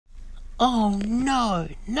Oh no,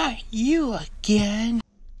 not you again.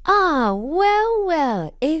 Ah,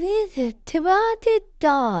 well, it is a talented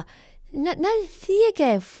dog. Nice to see you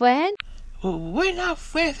again, friend. We're not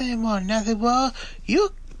friends anymore, Netherworld. You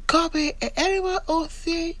copy anyone or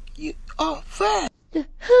say you are friends.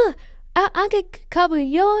 Huh, I can cover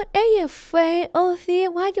your and your friend or see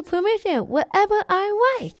why your permission, whatever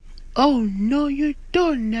I like. Oh no, you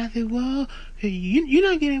don't, Netherworld. You're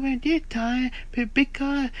not getting away this time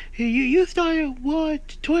because you started War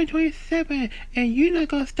 2027 and you're not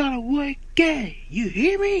gonna start a war again. You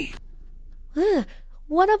hear me? Huh,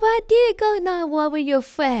 what if I did go not war with your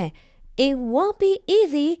friend? It won't be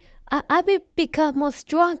easy. I will become more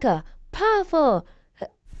stronger, powerful.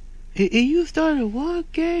 If you start a war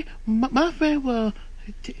again, my friend will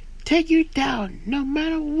take you down no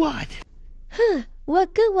matter what. Huh,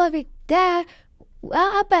 what good was it, Dad? Well,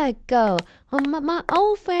 I better go. My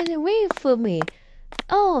old friends are waiting for me.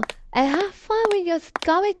 Oh, and have fun with your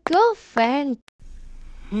Scarlet girlfriend.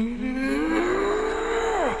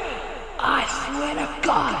 I swear to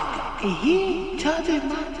God, if he touches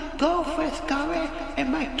my girlfriend Scarlet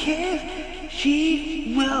and my kids,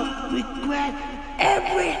 she will regret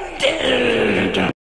everything.